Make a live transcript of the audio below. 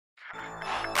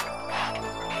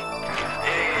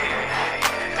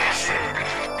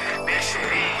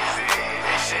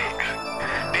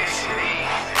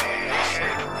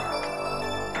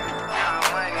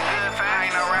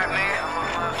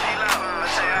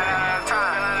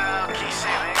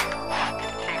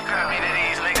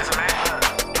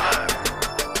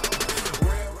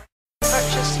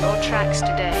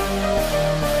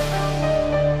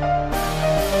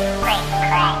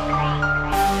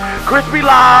Crispy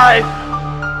live.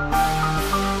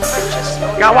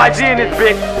 Got YG in this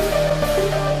bitch.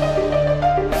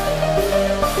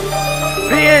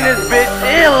 P in this bitch.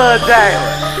 And Lil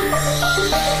Jalen.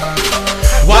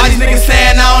 Why these niggas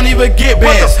saying I don't even get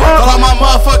bands? Call out my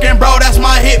motherfucking bro, that's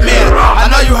my hitman. I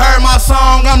know you heard my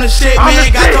song, I'm the shit, man.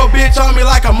 Got your bitch on me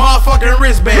like a motherfucking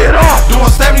wristband.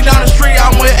 Doing 70 down the street,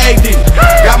 I'm with AD.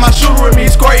 Got my shooter with me,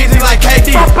 score easy like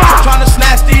KD. Tryna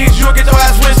snatch these, you'll get your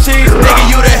ass with cheese. Nigga,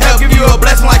 you the hell, give you a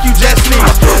blessing like you just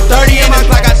sneezed. 30 in this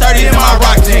like I 30 in my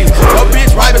rock jeans. Your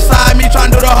bitch right beside me,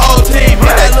 tryna do the whole team.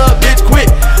 Hit that little bitch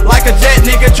quick, like a jet,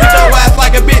 nigga. Treat your ass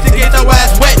like a bitch to get your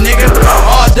ass wet, nigga.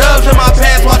 All dubs in my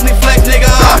pants, watch me flex, nigga.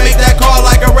 I make that call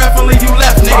like a ref and leave you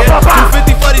left, nigga.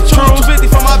 250 for the truth, 250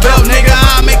 for my belt, nigga.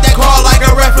 I make that call like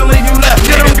a ref and leave you left,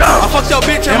 nigga. I fucked your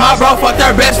bitch and my bro fucked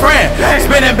her best friend.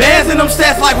 Spinning bands in them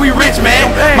sets like we rich, man.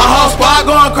 My whole squad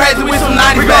going crazy with some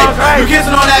 90s, baby. You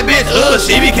kissing on that bitch,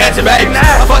 she be catching, baby.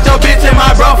 I fucked your bitch and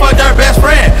my bro fucked her best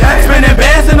friend. Spinning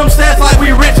bands in them sets like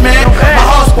we rich, man. My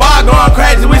whole squad going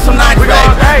crazy with some 90s,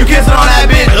 baby. You kissing on that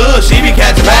bitch, she be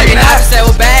catching, baby. I said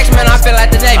with bags, man, I feel like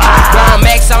the Navy. Blowing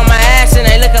Max on my ass and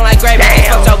they looking like gravy.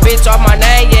 Fuck your bitch off my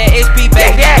name, yeah, it's P,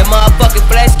 baby. The motherfucking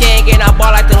flesh can't get out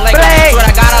ball like the Lakers. Swear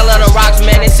I got all of the rocks,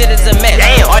 man, this shit is a mess.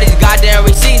 All these goddamn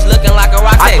receipts looking like a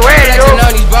rock tape. Flexing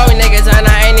on these broke niggas and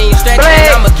I ain't even stretching.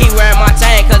 I'ma keep wearing my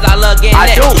tank cause I love getting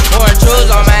that. Orange trues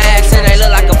on my ass and they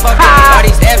look like a pumpkin. All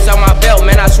these F's on my belt,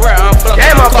 man, I swear I'm plucking.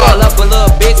 Call up a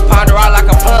little bitch, ponder out like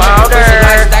a plumber. Pussy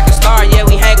like stack a star, yeah,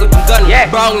 we hang with them gunners.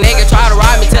 Broke nigga try to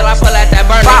ride me till I pull out that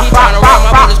burner. He tryna roll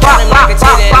my brothers, try him like a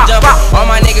titty and a jumper. All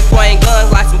my niggas pointing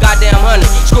guns like some goddamn hunters.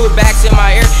 Screw backs in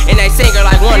my ear and they sing her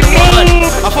like 1 to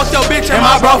 100. I fucked your bitch and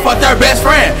my bro fucked her best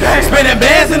friend. Spinning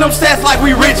bands in them sets like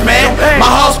we rich, man. My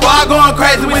whole squad going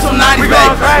crazy with some 90s,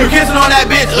 baby. You kissing on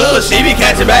that bitch, she be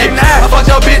catching, baby. I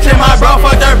fucked your bitch and my bro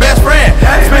fucked her best friend.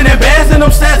 Spinning bands in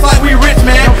them sets like we rich,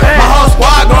 man. My whole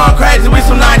squad going crazy with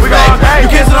some 90s, baby. You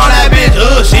kissing on that bitch,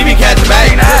 she be catching,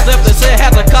 baby. This left the set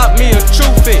had to cop me a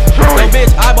true fit. Your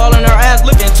bitch eyeballing her ass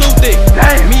looking too thick.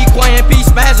 Me, Quay, and P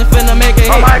spazzing finna make it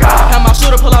hit. Have my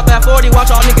shooter pull out that 40, watch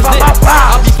all niggas dick.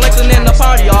 I'll be flexing in the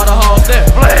party, all the hoes there.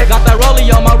 Got that rollie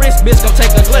on my wrist, bitch, come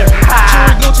take a glare.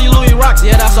 Chewy, Gucci, Louis rocks,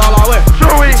 yeah, that's all I wear.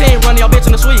 Team run your bitch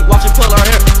in the suite, watch her pull her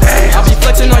hair. I'll be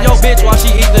flexing on your bitch while she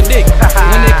eat the dick.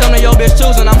 When it come to your bitch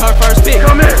choosing, I'm her first pick.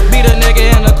 Beat a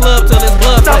nigga in the club till his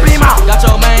blood flex. Got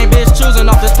your main bitch choosing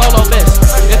off this polo vest.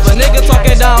 If a nigga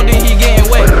talking down, then he getting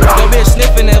wet. Your bitch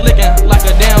sniffing and licking like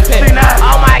a damn pet.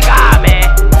 Oh my god, man.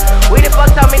 We done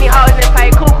fucked so many hoes and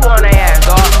paid cuckoo on their ass,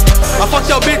 dog. I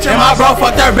fucked your bitch and my bro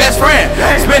fucked her best friend.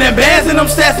 Spinning bands in them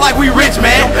sets like we rich,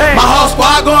 man. My whole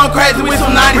squad going crazy with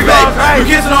some 90s, baby. You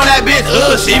kissing on that bitch,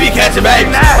 she be catching, baby.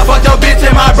 I fucked your bitch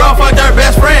and my bro fucked her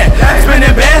best friend.